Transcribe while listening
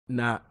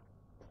na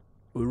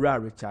Ura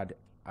Richard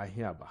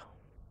Ahiaba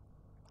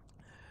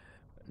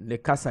ne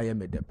kasa ye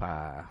mede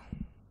pa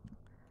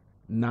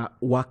na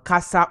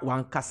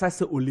wankasa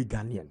se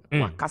oliganian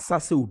wakasa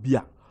se obi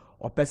a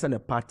opese ne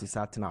party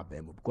satin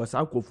abemu because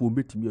ankofo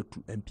metimi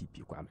atu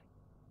MPP kwame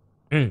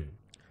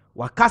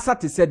wakasa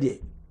te said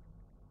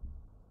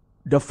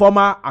the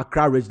former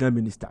Accra Regional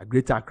Minister,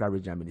 Greater Accra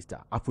Regional Minister,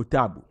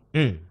 Afotabu.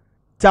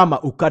 Tama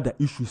Okada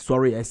issue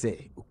sorry I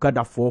say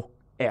Okada for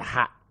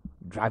ha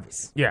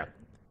drivers. Yeah.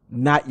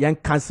 Na yan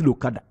cancel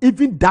Okada.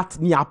 Even that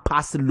near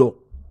pass law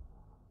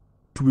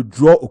to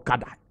withdraw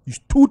Okada. He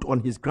stood on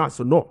his ground,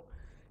 so no.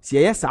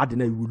 See, yes, I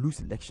didn't will lose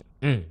election.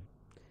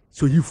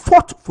 So he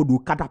fought for the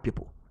Okada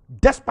people.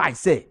 Despite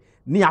say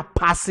near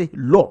pass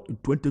law in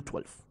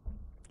 2012.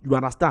 You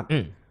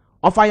understand?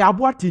 Of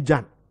Ayabuwa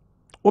Tijan.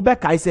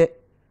 Obeka I say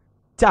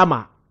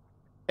Tama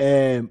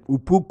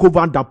upu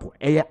Kovandapo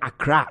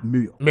Accra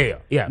mayor.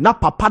 Yeah. Na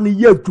papa ni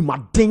ye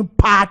dwuma den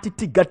party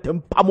to get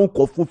them pamo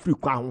kofo free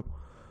kwa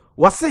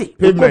was say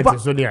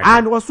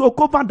and was so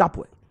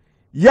Kovandapo.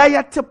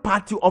 Ye te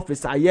party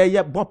officer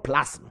ye bo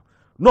plus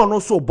no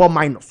so bo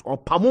minus or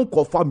pamo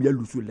kofo me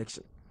lose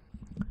election.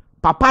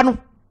 Papa no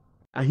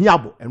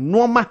ahiabo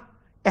enoma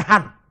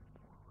han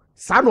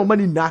sa no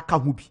mani na aka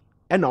hu bi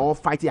e na on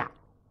fight ya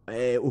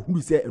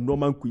ohuru se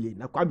enoma nkuye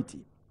na kwamiti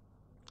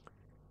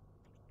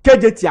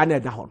Kejetia na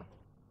da hono.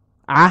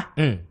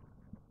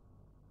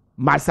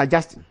 My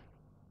suggestion,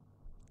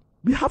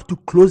 we have to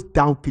close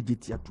down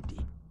Kejetia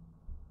today.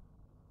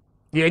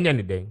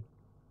 Yeah,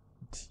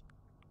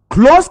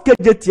 close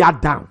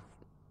Kejetia down.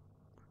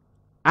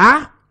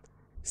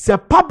 Say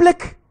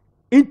public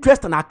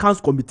interest and accounts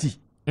committee.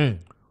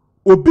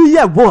 Obi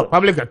ye well.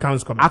 Public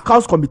accounts committee.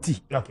 Accounts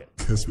committee. Okay.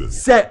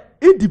 Say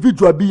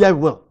individual be ye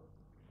well.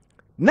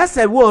 Na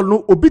say well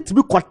no obi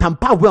tibi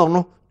kwatampa well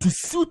no to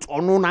suit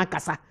or no na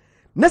kasa.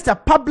 Next a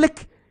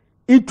public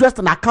interest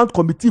and account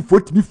committee for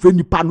to be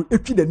friendly panu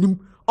echi the name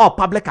or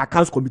public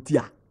accounts committee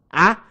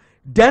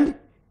then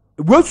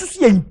we also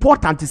see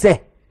important to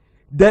say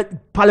the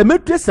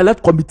parliamentary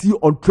select committee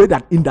on trade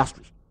and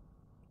industry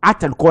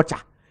art and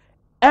culture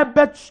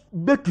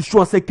make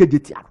sure say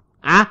Kejetia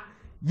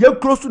you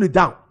close to the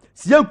down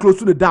see you close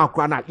to the down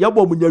krana you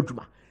bo munya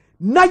adwuma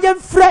na ye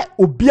frɛ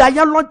obi a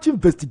ye launch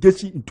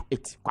investigation into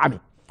it kwame.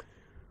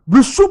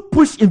 We should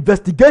push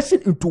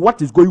investigation into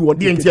what is going on.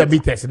 The entire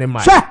business in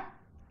mind. Sure.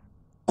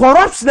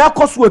 Corruption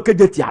costs we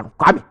Kejetia.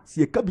 Kwame,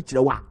 see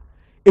a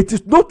it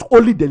is not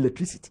only the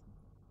electricity.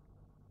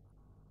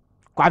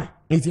 Kwame,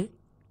 is it?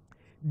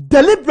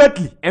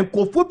 Deliberately and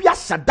kophobia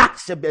shadak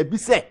shebebi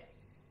say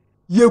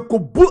ye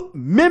kobu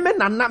meme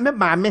na me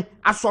mame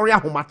asori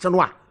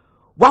ahomachenwa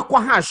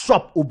wakwa ha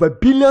shop over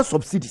billions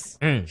of cedis.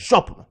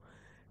 Shop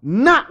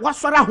na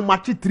wasori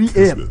ahomache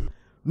 3 am.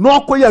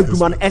 No koya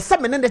adwuma ese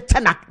me ne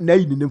chenak na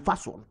yi ne mfa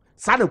so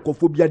sa na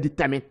kophobia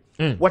determine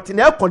what in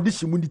air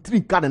condition mu ni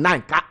 3 ka na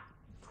 9 ka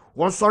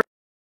won sorry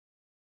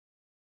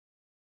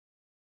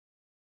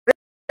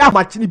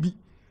ahomachere bi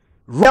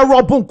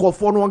robon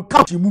kofo no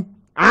nka mu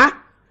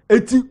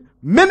eti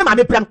meme ma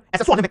me pram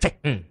ese so ne check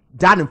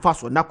da ne mfa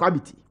so na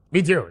kwabiti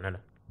video nana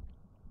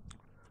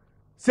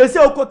sese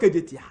okọ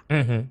Kejetia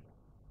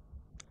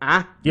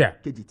yeah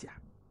Kejetia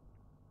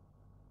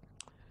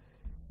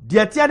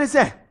dia tia ne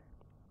say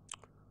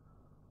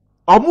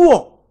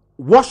omo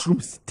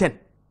washrooms 10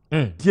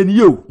 die ne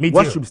yo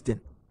washrooms 10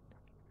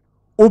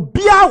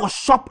 obia was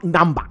shop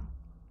number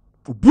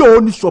obia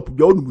oni shop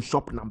bia oni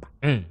shop number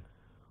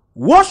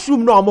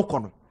washroom no omo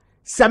kono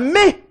se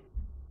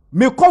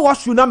me ko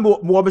washroom na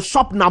mo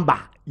shop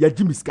number ya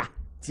jimiska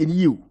tie ne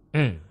yo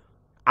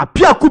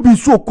apia kubi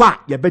so kwa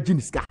ya be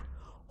jimiska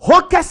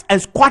hawkers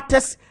and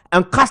squatters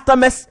and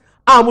customers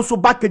am so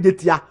back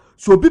Kejetia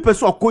so bi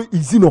person ko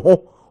easy no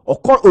ho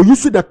or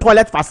use the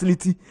toilet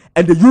facility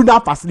and the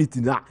urinal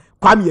facility na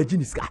kwame ya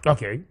jiniska.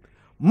 Okay.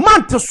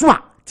 Man to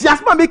swa ti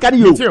asma make any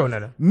yo.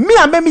 Me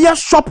a me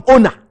shop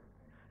owner.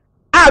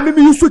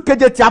 Me use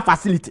Kejetia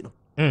facility no.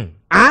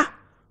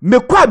 Me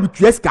kwa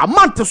bitueska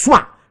man to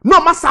swa no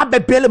masa be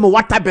bele me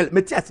water bill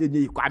me ti ase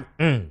nyi kwame.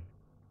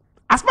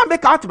 Asma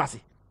make out basi.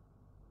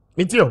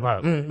 Me too.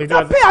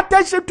 Pay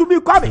attention to me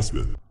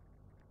kwame.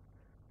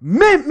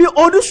 Me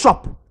own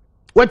shop.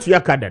 What you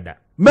are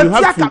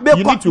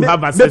you need to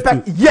have access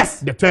to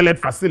the toilet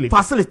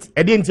facility.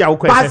 I didn't hear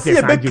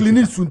okay.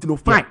 Cleaning soon to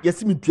fine.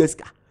 Yes, me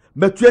tueska.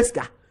 Me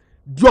tueska.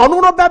 The ono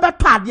no bebe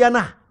padia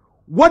na.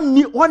 One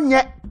year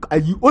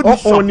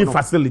only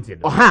facility.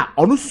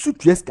 Onu susu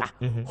tueska.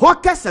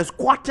 Hawkers and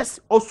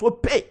squatters also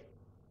pay.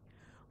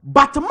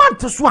 But man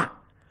to swan.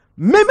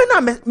 Meme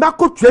na me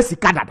ko tuesi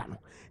kadada no.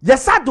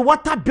 Yes, I the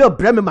water bill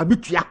breme ma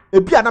bitua.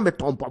 Ebi ana me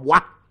tompa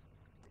wa.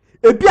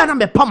 Ebi ana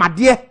me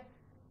pamade.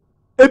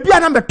 Ebi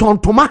ana me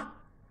tontoma.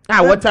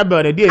 Water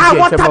bill the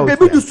water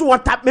baby do so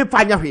water me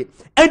fanya hwe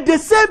and the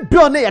same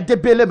bill na ye de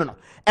bele me no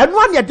and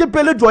one ye de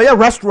bele do your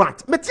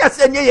restaurant me tia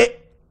se nye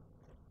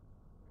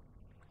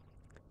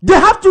they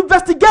have to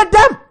investigate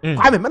them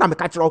kwame me na me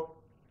catch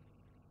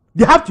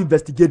they have to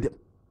investigate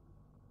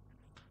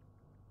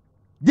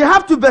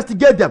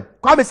them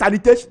kwame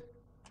sanitation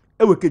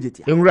ewo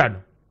Kejetia. Enwura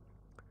no.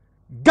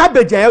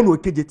 Garbage ayo no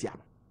Kejetia.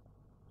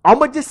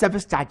 Omo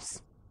service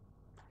charges.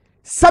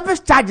 Service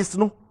charges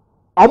no.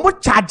 Omo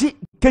charge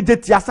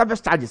Kejetia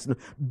service charges no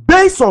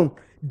based on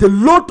the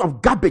load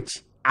of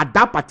garbage at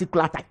that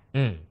particular time.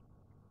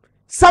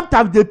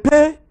 Sometimes they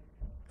pay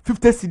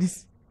 50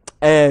 cedis,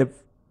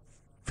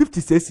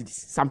 50 cedis,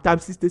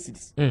 sometimes 60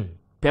 cedis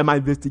per my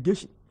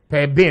investigation.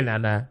 Per bin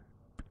and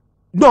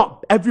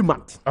no, every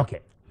month. Okay.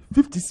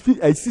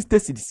 60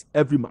 cedis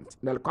every month.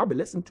 Now come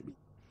listen to me.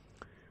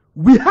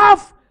 We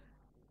have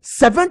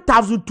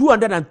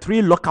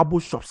 7,203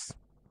 lockable shops.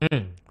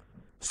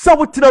 So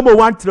what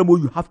one tremo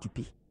you have to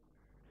pay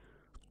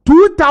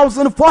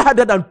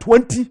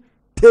 2,420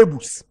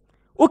 tables.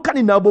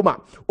 Okani Naboma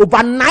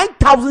over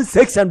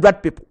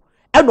 9,600 people.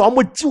 And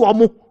almost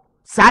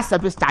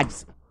service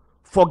charges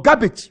for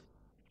garbage,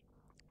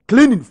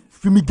 cleaning,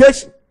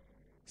 fumigation,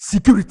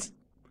 security.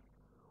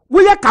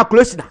 We are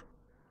calculation.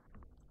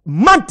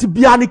 Month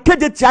beyond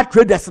Kejetia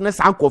traders and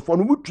uncle for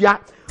Mutia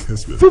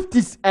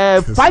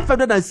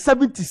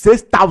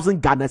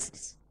 576,000 Ghana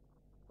cedis.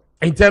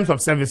 In terms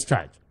of service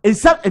charge. In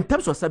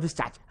terms of service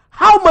charge,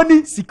 how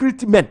many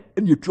security men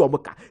in your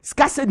Tuamoka?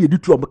 Scarcely you do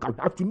Tuamoka, you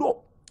have to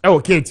know.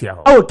 Okay,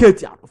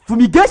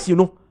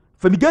 fumigation,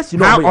 fumigation.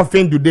 How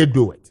often do they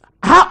do it?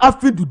 How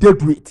often do they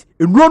do it?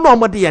 In no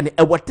normally and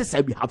what they say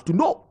we have to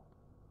know.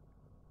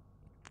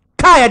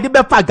 Kaya de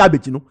befa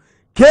garbage,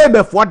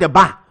 came for the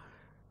bar.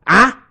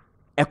 A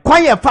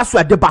quiet fast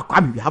at the back,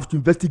 we have to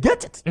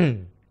investigate it.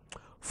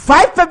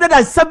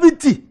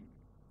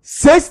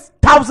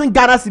 576,000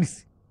 Ghana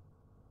cedis.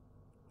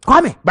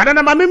 Come but then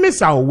I'm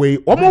miss our way.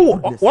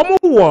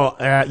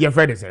 Your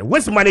friend is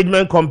which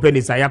management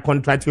companies are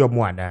contracting your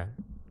one?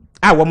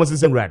 I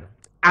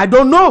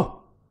don't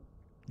know.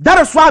 That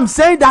is why I'm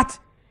saying that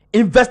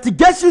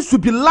investigations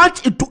should be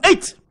launched into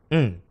it.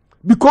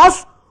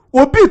 Because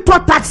Obi to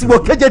taxi will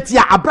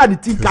Kejetia abra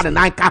nitin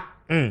kananka.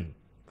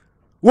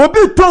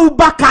 Obi to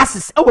Uber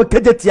classes ewo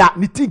Kejetia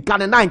nitin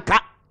kananka.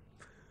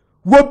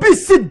 Obi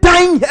sit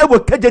dying ewo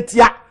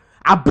Kejetia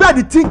abra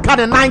nitin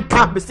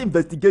kananka. This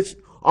investigation.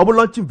 I will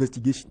launch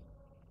investigation.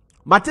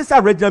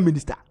 Matisa Regional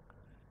Minister.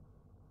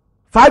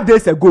 5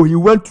 days ago, he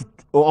went to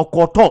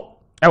Okoto,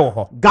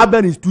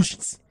 government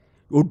institutions.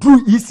 You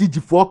drew ECG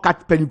for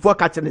penny for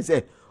catching and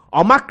say,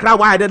 Oma crowd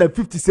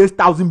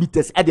 156,000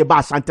 meters at the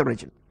Bar Shanty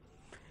region.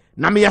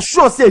 Now, me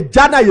sure say,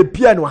 Jana, ye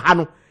piano,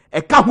 Hano,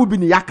 a kahu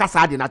bin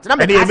Yakasadi.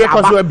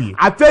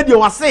 I fed you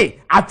was say,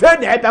 I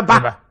fed the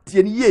Ebba,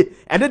 Tienye,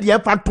 and then the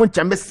infant punch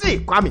and say,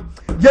 Kwame,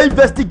 ye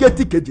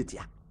investigate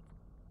Kejetia.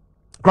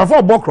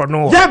 Crofo Bokro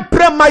no. Ye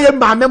prema ye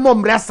mame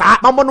mom resa,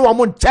 mamo no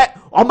amon check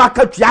o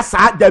makatua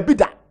sa da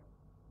bida.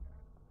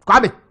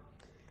 Kwame.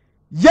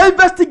 Ye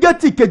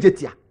investigate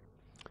Kejetia.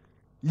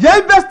 Ye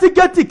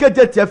investigate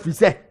Kejetia fi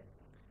se.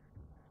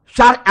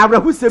 Sha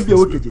abrahu sembe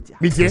o Kejetia.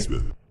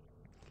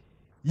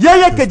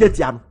 Ye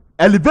Kejetia no.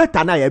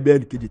 Elevator na ye be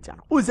Kejetia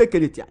no. Who say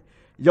Kejetia?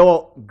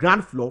 Your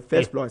ground floor,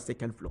 first floor and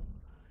second floor.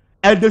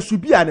 And there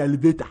should be an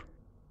elevator.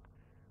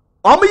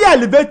 Omo ye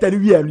elevator ni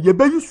wi ye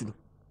be use no.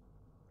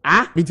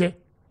 Mite.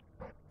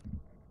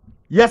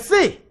 Yes,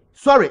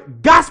 sorry,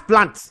 gas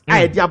plants.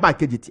 The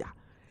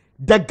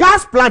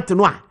gas plant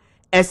no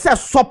a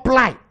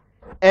supply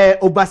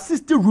over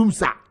 60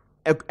 rooms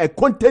a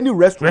containing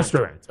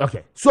restaurant.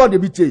 Okay. So the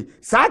biche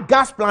sa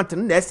gas plant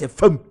no a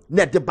firm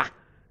na deba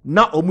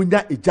na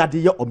omunya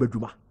ejade ye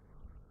omeduma.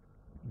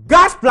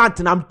 Gas plant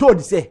na I'm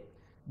told say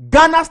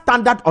Ghana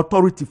Standard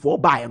Authority for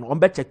buy no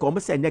ombe check om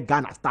say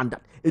Ghana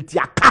Standard. Eti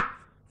aka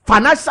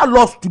financial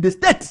loss to the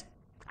state.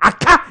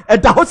 Aka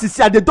and the house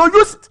they don't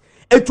use it.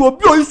 It will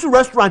be a issue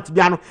restaurant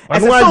piano.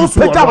 As a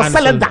paper was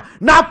cylinder.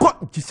 Now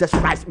Jesus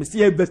Christ, me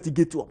see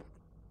investigate you.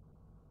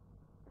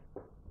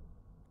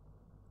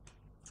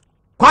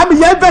 Come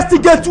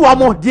investigate you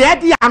amo. The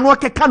idea and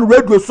what can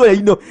radio so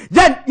you know.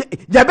 Ya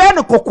be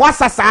no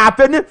kokwasa sa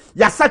afeni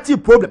ya sati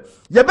problem.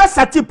 Ya be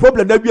sati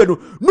problem na bi no.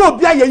 No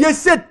bia ye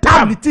say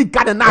time ni tin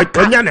kan na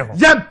aka.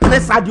 Ya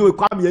place adio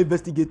come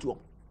investigate you.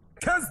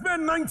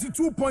 Kessben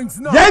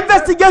 92.9. Ya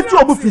investigate you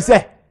omo fi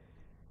say.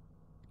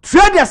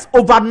 Traders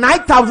over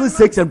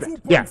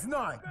 9,600. Yeah.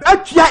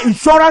 That year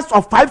insurance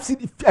of 5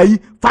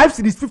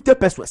 cities 50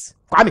 pesos.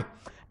 Kwame.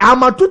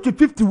 Amount to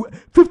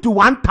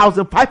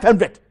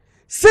 51,500.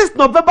 Since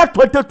November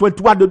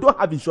 2021, they don't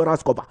have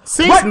insurance cover.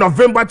 Since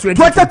November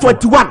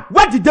 2021,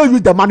 what did they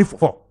use the money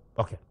for?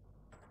 Okay.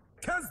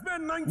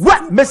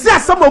 What? Messia,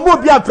 some more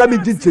be a family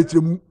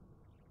engine.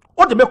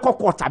 What the make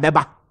quarter,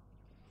 beba?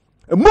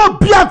 More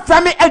be a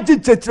family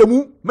engine.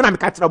 Madame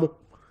Catramo.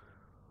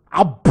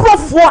 Abro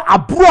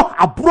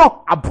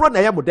na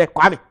yemo de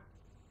Kwame.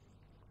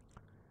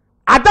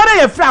 Adana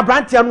ye free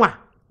abranti anwa.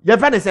 Ye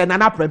friend say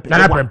Nana Prempe.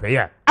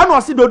 Yeah. And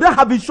was they don't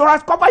have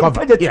insurance cover.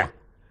 Yeah.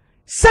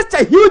 Such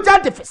a huge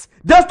deficit.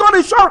 There's no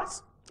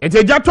insurance. It's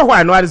a job to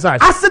why no answer.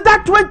 I said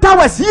that Twin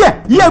Towers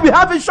here. Here we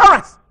have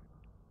insurance.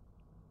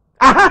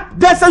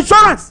 There's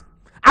insurance.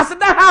 I said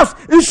that house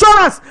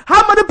insurance.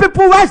 How many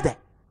people was there?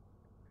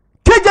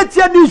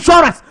 Kejetia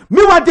insurance.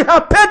 Me what they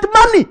have paid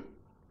money.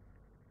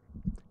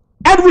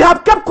 And we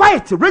have kept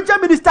quiet. Regional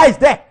minister is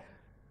there.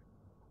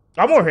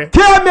 I'm over here.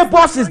 KMA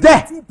boss is there.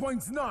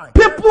 2.9.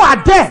 People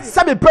are there.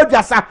 Some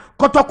produce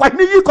kotokwa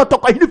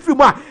hini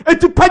frima.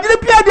 Eti panyine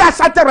pia di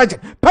Ashanti region.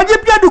 Panyine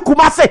pia di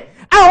Kumase.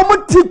 A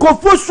omo ti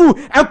kofosu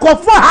and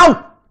kofo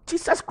how.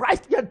 Jesus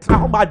Christ, yeah,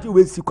 trauma di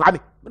we si kwame.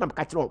 Me na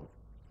mka kire.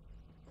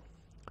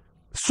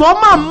 So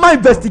my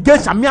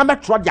investigation me am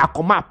try dia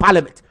command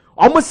parliament.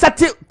 Omo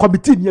set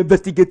committee ni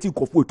investigating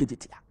kofo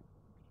Kejetia.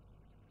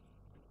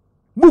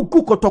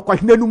 Muku kotokwa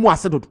hini nu mu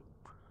asedodo.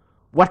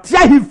 What ya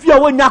hifia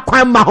wonya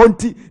kwan ma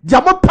honti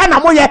dia mo pa na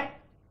moye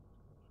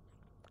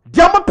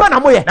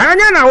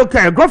na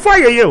okay go for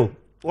you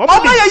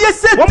omo ye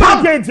say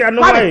tam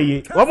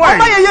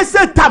omo ye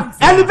say tam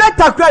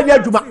elevator kra nya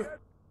adwuma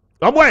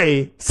omo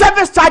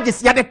service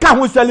charges ya de ka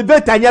ho so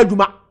elevator nya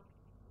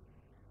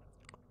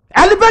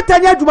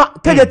adwuma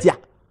Kejetia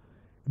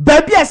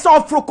baby e so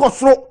ofro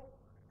kosoro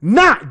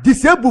na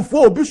disable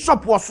for obi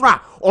shop wosoro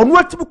a ono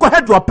atibi ko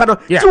head drop no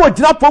ti wo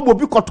gina pom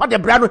obi ko to de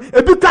bra no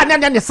ebi ka na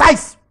ne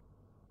size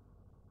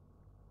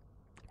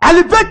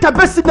elevator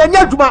besi na nya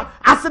adwuma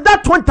aseda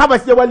 20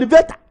 hours ye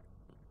elevator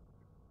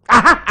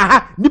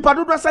nipa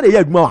do sa de ye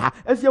adwuma ha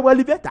ese ye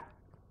elevator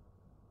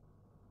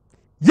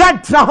ya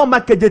tra ho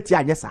Kejetia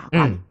anya sa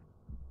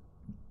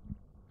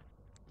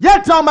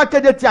ya tra ho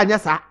Kejetia anya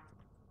sa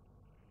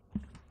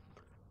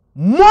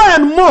more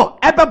and more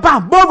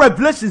more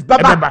revelations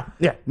baba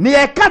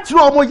ne e ka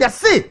tro omo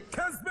yesi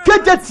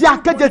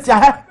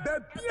Kejetia ha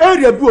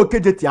area bi o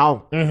Kejetia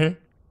ho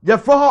ye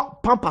for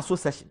pampa so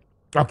session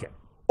okay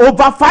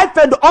over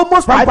 500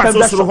 almost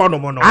 500 shops.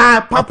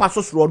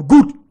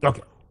 Good.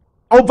 Okay.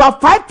 Over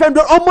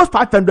 500 almost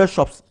 500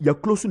 shops. You're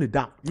closing it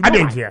down. I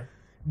didn't hear.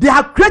 They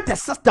have created a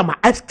system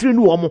of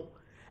screen woman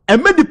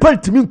and made the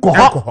point to me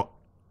alcohol.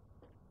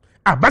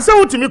 But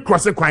so to me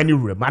cross a quine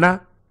room,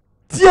 mana.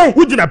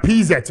 Would you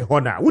appease at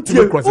honor? Would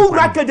you cross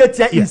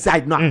Kejetia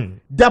inside now?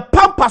 The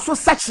Pampaso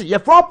section, your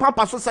four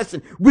Pampaso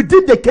section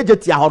within the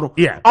Kejetia honor.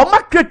 Yeah.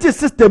 Our creative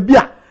system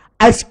here.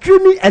 A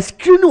screening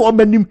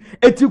woman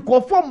it will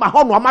conform my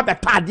home or my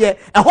betade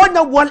a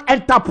honor one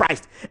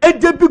enterprise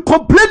and they be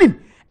complaining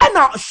and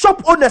our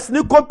shop owners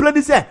ni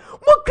complaining say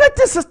mo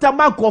create system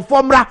man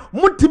conform ra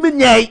mutimi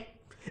nyai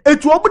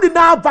it will be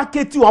now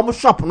vacate you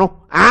shop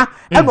no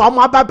and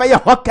no ababa ye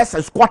hawkers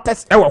and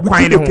squatters e wo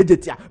kwan ne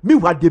Kejetia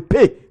meanwhile they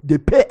pay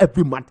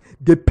every month,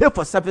 they pay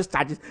for service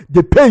charges,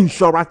 they pay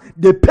insurance,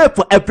 they pay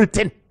for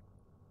everything.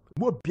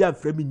 Mo bia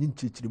frame nyin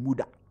chichiri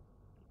muda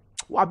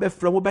wa be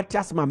frame wo beti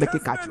asema make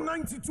catch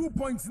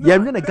ye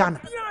nwe Ghana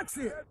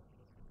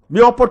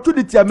me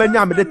opportunity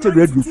amanya me de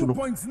radio so no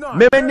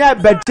me menya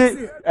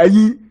beti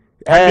ayi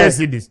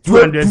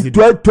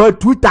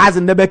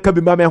 2000 ne be ka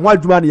bi ma me ho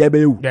adwuma ne ye be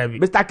ewu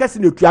Mr.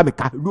 Kessben etua me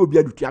ka no obi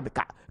adutua me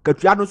ka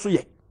tua no so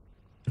ye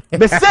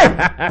me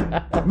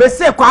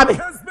say kwame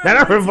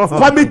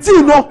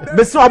committee no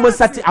me say almost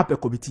set up a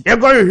committee you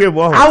go here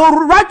I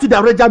will write to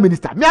the regional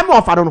minister me am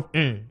offer no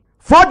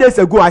 4 days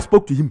ago I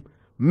spoke to him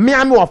me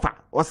am offer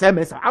or say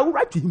me I will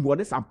write to him one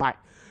sampai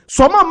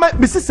so ma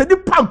me say ni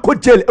pan ko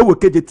jail e wo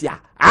Kejetia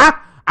I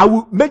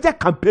will major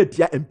campaign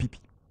to MPP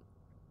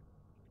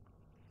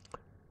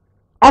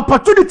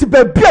opportunity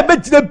be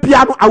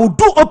bia no I will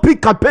do open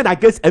campaign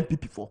against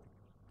MPP for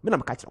me na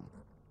me catch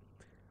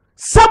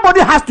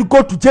somebody has to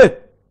go to jail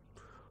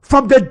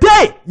from the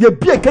day you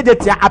be a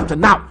Kejetia up to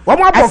now.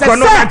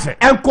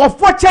 And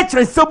comfort church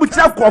and so much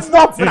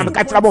comfort when I'm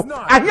catching up.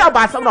 I hear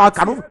about some of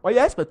our or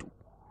yes, but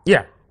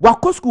yeah.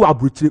 Wako school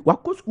abroad,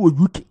 Wako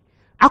school UK,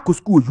 Ako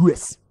school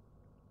US,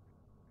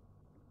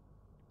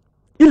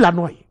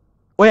 Illinois,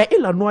 or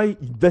Illinois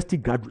university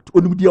graduate,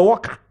 on the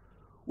worker,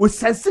 with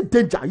sense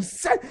danger. He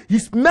said he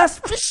smells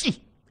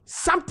fishy.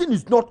 Something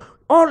is not,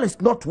 all is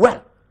not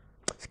well.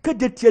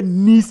 Kejetia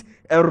needs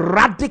a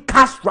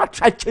radical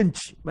structure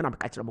change. When I'm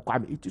catching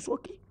up, it is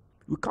okay.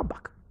 We come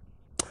back.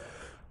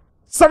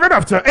 7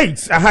 after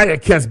 8, a higher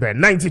Kessben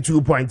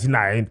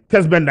 92.9,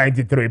 Kessben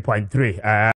 93.3.